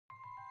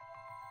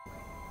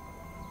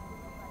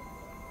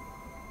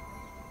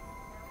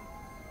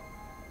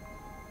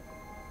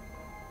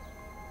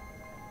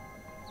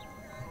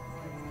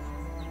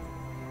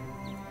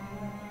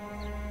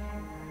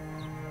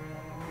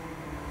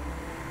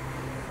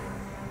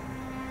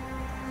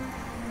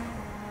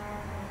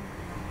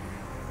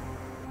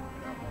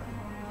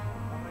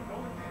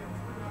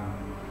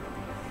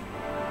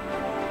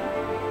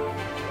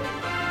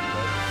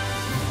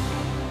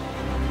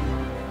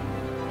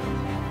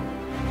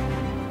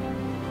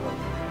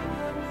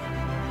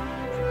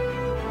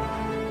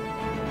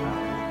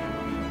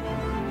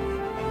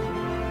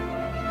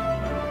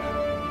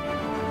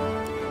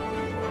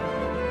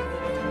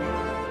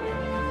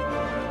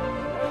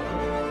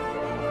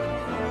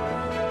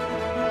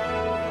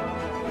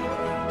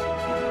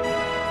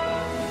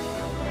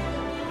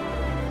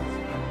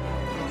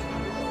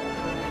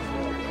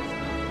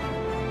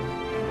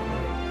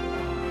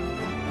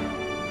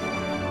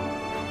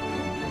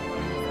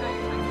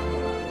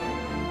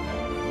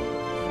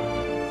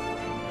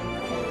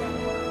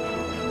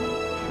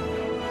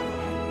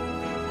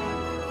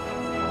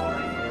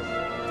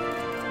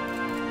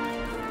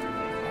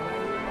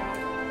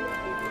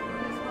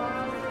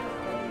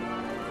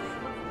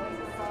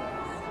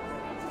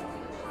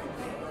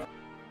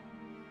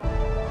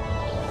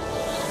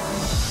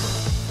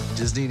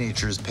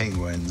Disneynature's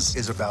Penguins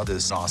is about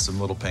this awesome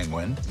little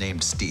penguin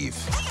named Steve.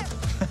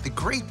 The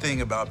great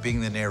thing about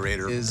being the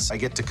narrator is I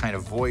get to kind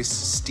of voice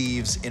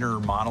Steve's inner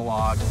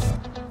monologue.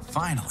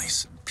 Finally,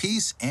 some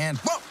peace and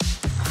whoa!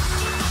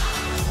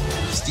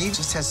 Steve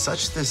just has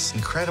such this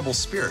incredible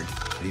spirit.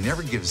 He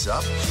never gives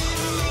up.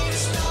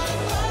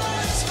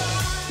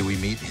 We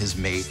meet his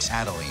mate,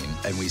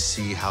 Adélie, and we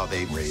see how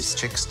they raise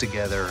chicks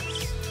together.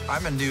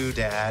 I'm a new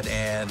dad,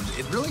 and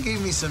it really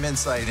gave me some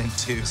insight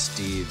into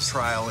Steve's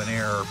trial and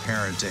error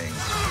parenting.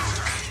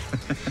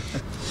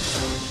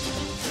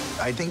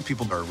 I think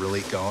people are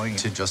really going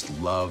to just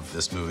love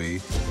this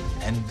movie.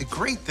 And the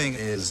great thing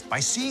is, by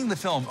seeing the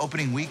film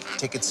opening week,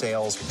 ticket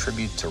sales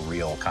contribute to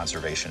real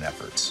conservation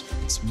efforts.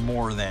 It's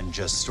more than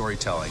just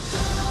storytelling.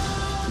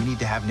 We need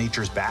to have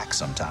nature's back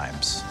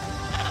sometimes.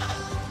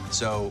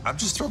 So I'm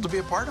just thrilled to be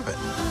a part of it.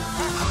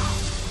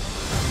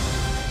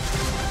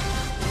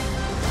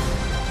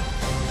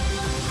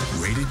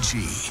 Rated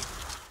G.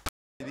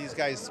 These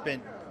guys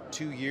spent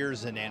 2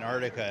 years in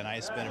Antarctica, and I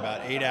spent about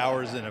 8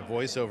 hours in a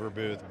voiceover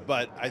booth,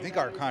 but I think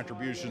our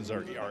contributions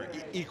are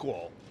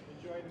equal,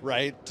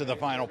 right, to the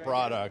final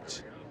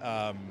product.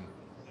 I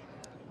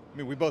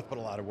mean, we both put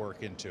a lot of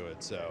work into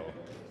it, so.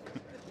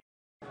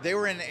 They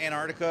were in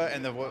Antarctica,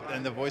 and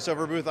the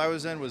voiceover booth I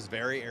was in was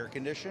very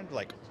air-conditioned,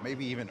 like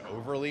maybe even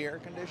overly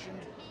air-conditioned,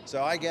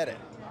 so I get it.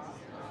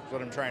 That's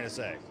what I'm trying to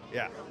say,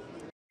 yeah.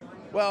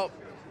 Well,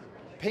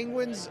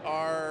 penguins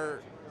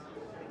are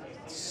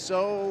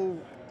so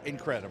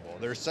incredible.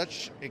 They're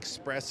such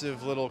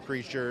expressive little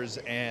creatures,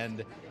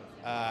 and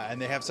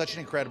they have such an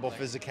incredible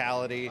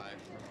physicality.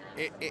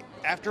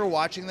 After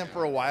watching them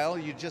for a while,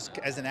 you just,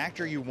 as an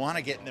actor, you want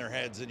to get in their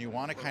heads and you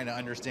want to kind of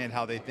understand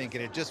how they think.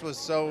 And it just was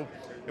so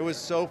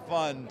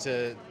fun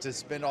to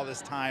spend all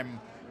this time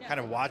kind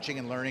of watching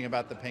and learning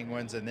about the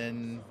penguins, and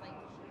then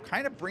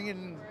kind of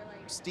bringing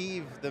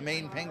Steve, the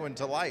main penguin,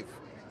 to life.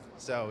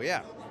 So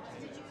yeah.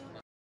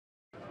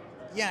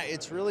 Yeah,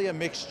 it's really a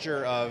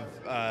mixture of,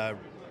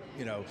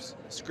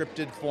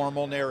 scripted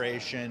formal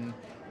narration,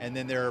 and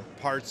then there are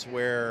parts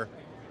where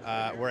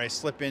I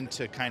slip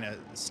into kind of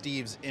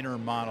Steve's inner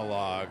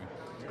monologue,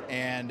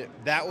 and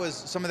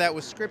some of that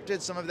was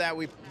scripted, some of that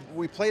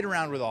we played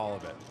around with all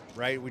of it,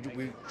 right?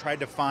 We tried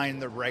to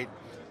find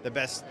the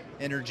best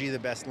energy, the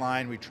best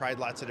line. We tried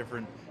lots of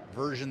different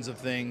versions of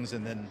things,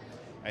 and then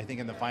I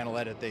think in the final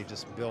edit they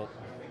just built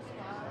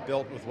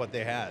with what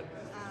they had.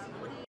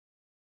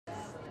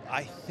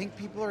 I think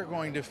people are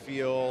going to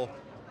feel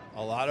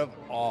a lot of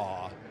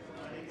awe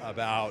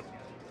about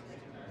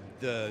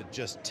the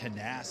just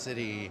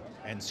tenacity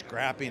and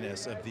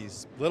scrappiness of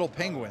these little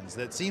penguins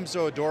that seem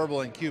so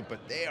adorable and cute,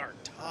 but they are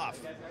tough.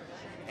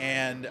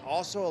 And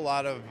also a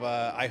lot of,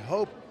 I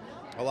hope,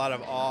 a lot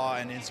of awe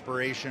and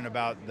inspiration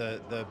about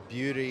the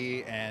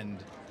beauty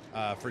and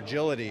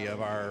fragility of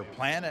our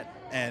planet,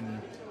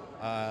 and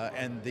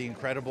the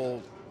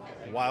incredible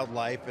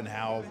wildlife and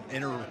how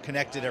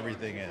interconnected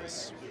everything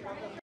is.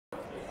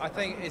 I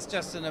think it's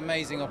just an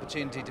amazing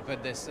opportunity to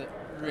put this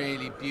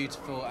really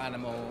beautiful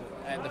animal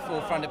at the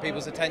forefront of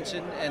people's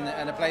attention,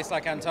 and a place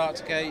like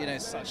Antarctica,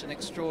 such an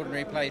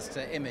extraordinary place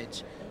to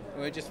image.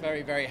 We're just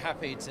very, very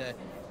happy to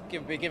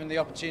be given the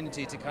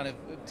opportunity to kind of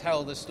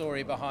tell the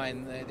story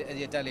behind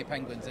the Adélie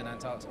penguins in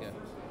Antarctica.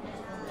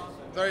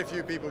 Very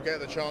few people get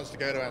the chance to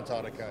go to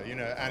Antarctica,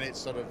 and it's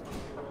sort of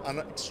an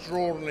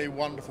extraordinarily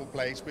wonderful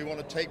place. We want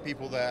to take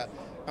people there,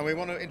 and we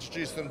want to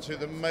introduce them to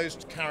the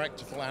most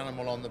characterful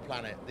animal on the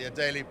planet, the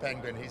Adélie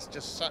penguin. He's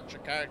just such a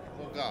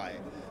characterful guy,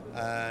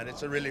 and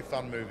it's a really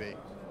fun movie.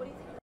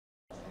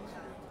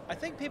 I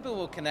think people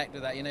will connect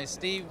with that.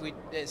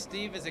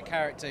 Steve is a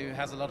character who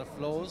has a lot of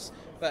flaws,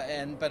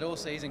 but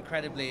also he's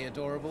incredibly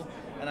adorable,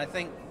 and I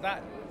think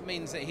that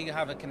means that he'll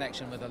have a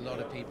connection with a lot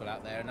of people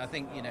out there. And I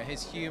think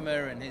his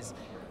humor and his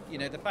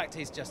the fact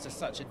he's just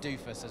such a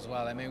doofus as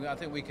well. I mean, I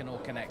think we can all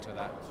connect with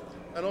that.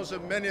 And also,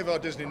 many of our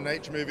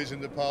Disneynature movies in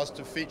the past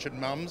have featured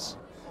mums,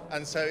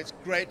 and so it's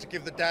great to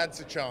give the dads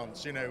a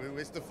chance.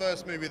 It's the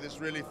first movie that's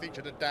really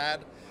featured a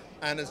dad,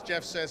 and as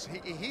Jeff says,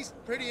 he's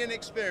pretty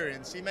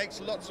inexperienced. He makes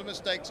lots of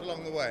mistakes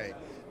along the way,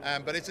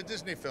 but it's a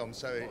Disney film,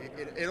 so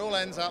it all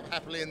ends up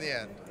happily in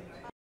the end.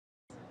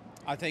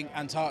 I think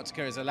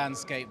Antarctica is a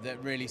landscape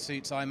that really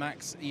suits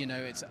IMAX.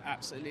 It's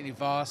absolutely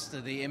vast.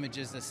 The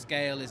images, the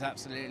scale is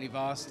absolutely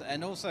vast,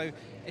 and also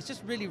it's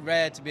just really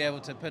rare to be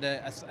able to put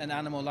an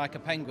animal like a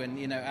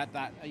penguin, at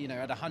that,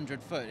 at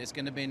 100 foot. It's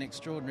going to be an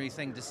extraordinary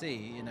thing to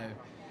see.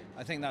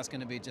 I think that's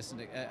going to be just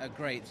a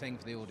great thing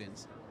for the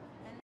audience.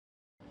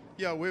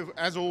 Yeah,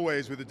 as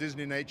always with the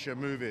Disneynature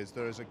movies,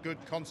 there is a good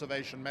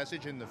conservation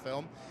message in the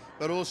film,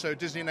 but also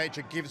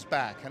Disneynature gives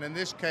back. And in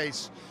this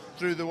case,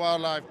 through the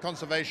Wildlife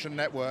Conservation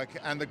Network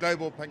and the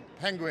Global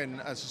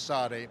Penguin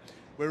Society,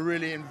 we're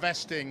really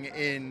investing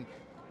in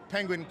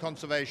penguin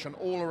conservation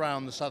all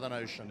around the Southern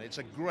Ocean. It's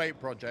a great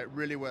project,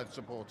 really worth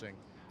supporting.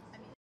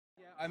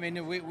 I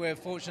mean, we're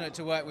fortunate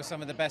to work with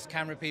some of the best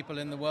camera people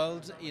in the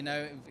world, you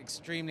know,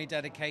 extremely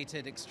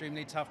dedicated,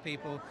 extremely tough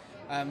people.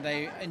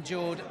 They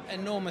endured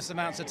enormous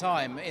amounts of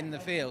time in the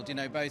field, you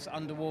know, both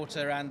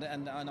underwater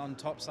and on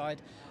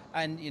topside.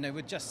 And, you know,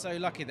 we're just so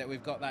lucky that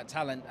we've got that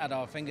talent at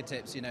our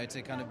fingertips, you know,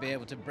 to kind of be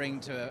able to bring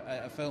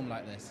to a film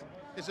like this.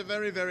 It's a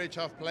very, very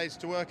tough place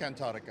to work,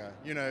 Antarctica.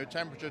 You know,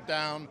 temperature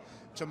down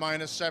to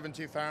minus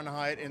 70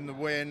 Fahrenheit in the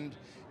wind.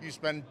 You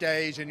spend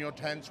days in your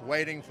tents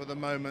waiting for the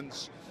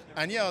moments.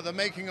 And yeah, the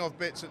making of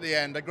bits at the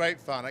end are great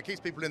fun. It keeps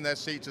people in their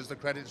seats as the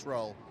credits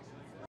roll.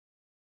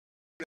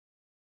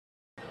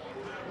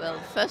 Well,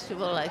 first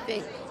of all, I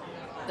think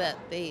that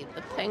the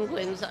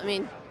penguins, I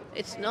mean,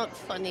 it's not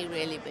funny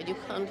really, but you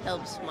can't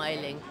help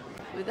smiling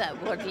with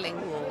that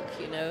waddling walk,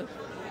 you know.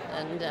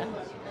 And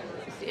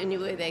it's the only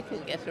way they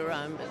can get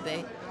around, but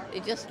they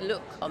just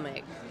look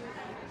comic.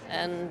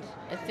 And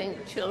I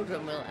think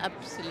children will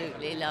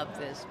absolutely love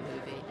this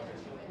movie.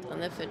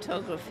 And the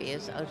photography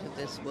is out of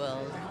this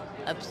world,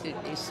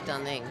 absolutely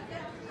stunning.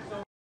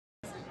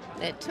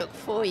 It took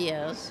 4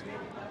 years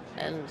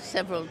and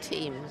several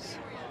teams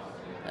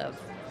of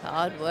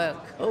hard work,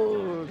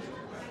 cold,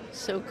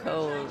 so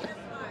cold.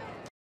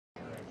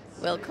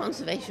 Well,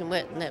 Conservation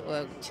Wet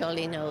Network,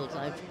 Charlie Knowles,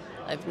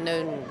 I've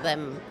known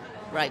them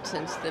right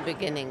since the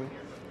beginning,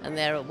 and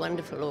they're a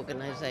wonderful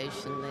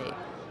organization.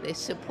 They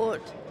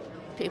support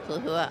people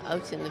who are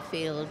out in the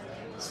field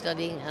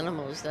studying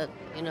animals that,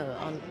 you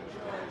know,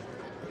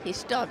 he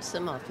starts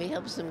them off, he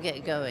helps them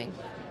get going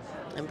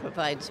and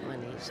provides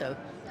money. So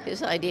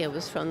his idea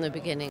was from the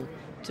beginning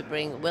to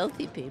bring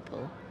wealthy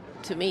people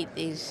to meet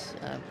these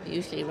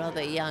usually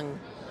rather young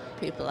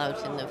people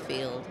out in the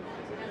field.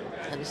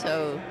 And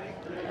so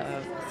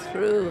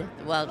through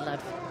the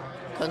Wildlife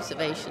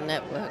Conservation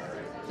Network,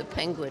 the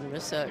penguin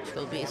research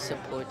will be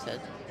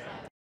supported.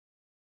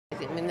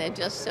 I mean, they're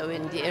just so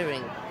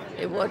endearing.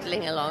 They're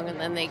waddling along and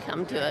then they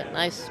come to a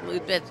nice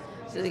smooth bit,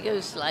 so they go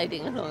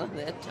sliding along on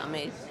their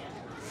tummies.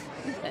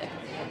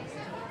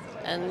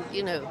 And,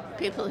 you know,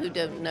 people who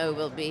don't know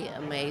will be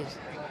amazed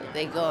that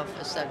they go off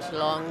for such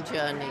long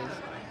journeys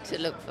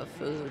to look for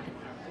food.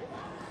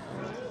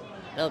 And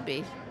they'll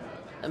be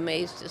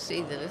amazed to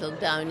see the little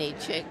downy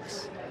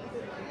chicks.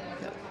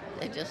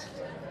 They're just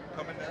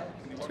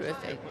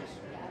terrific.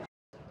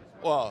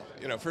 Well,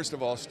 you know, first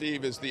of all,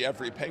 Steve is the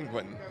every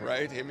penguin,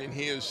 right? I mean,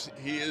 he is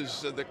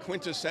the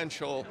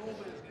quintessential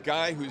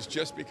guy who's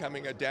just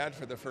becoming a dad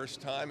for the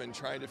first time and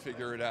trying to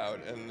figure it out.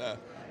 And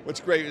what's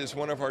great is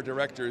one of our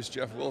directors,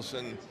 Jeff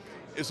Wilson,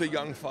 is a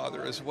young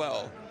father as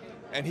well.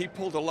 And he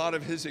pulled a lot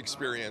of his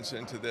experience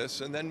into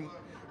this. And then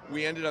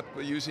we ended up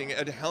using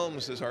Ed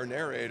Helms as our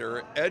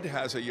narrator. Ed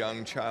has a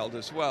young child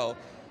as well.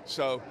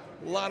 So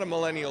a lot of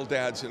millennial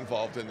dads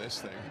involved in this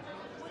thing.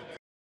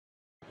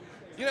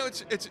 You know,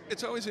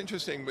 it's always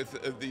interesting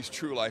with these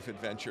true life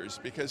adventures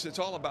because it's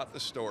all about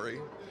the story.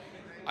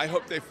 I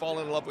hope they fall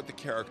in love with the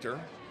character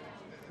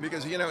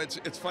because, you know,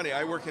 it's funny.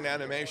 I work in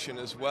animation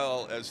as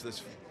well as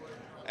this.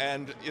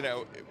 And, you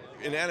know,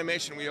 in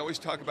animation, we always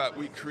talk about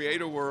we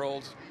create a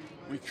world,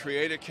 we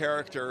create a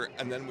character,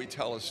 and then we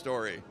tell a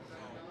story.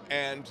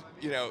 And,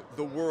 you know,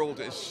 the world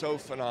is so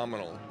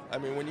phenomenal. I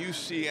mean, when you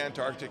see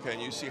Antarctica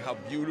and you see how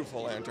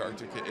beautiful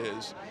Antarctica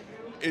is,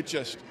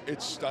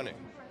 it's stunning.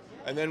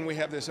 And then we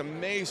have this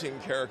amazing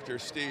character,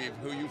 Steve,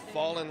 who you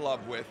fall in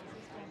love with,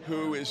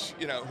 who is,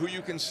 you know, who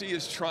you can see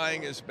is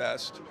trying his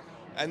best.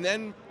 And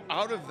then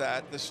out of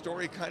that, the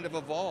story kind of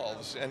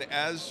evolves. And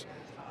as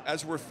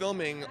we're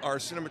filming, our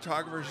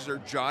cinematographers are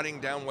jotting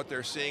down what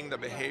they're seeing, the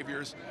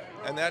behaviors,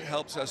 and that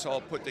helps us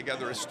all put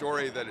together a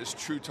story that is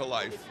true to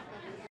life.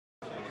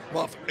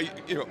 Well,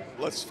 you know,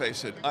 let's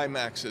face it,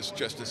 IMAX is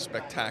just a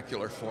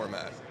spectacular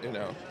format, you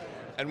know.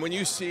 And when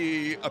you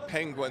see a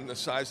penguin the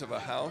size of a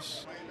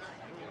house,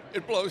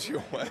 it blows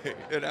you away.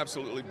 It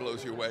absolutely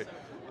blows you away.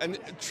 And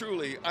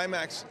truly,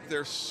 IMAX,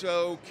 they're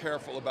so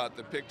careful about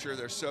the picture,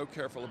 they're so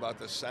careful about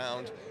the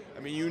sound. I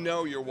mean, you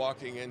know you're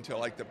walking into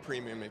like the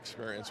premium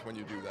experience when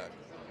you do that.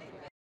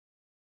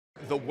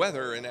 The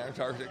weather in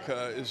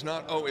Antarctica is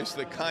not always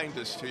the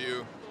kindest to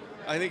you.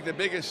 I think the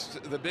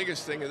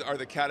biggest thing are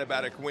the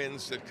katabatic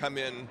winds that come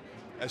in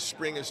as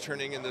spring is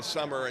turning into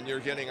summer and you're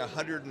getting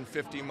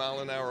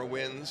 150-mile-an-hour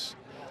winds.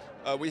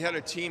 We had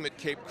a team at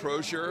Cape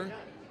Crozier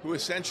who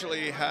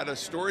essentially had a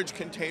storage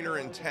container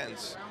and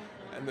tents.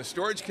 And the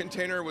storage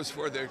container was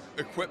for the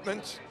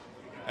equipment,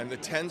 and the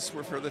tents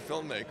were for the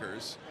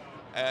filmmakers.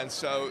 And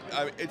so,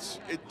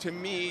 to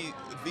me,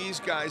 these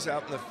guys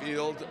out in the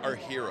field are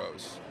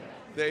heroes.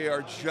 They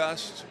are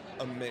just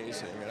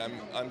amazing,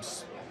 and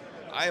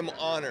I am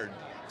honored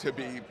to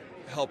be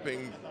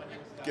helping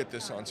get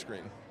this on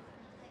screen.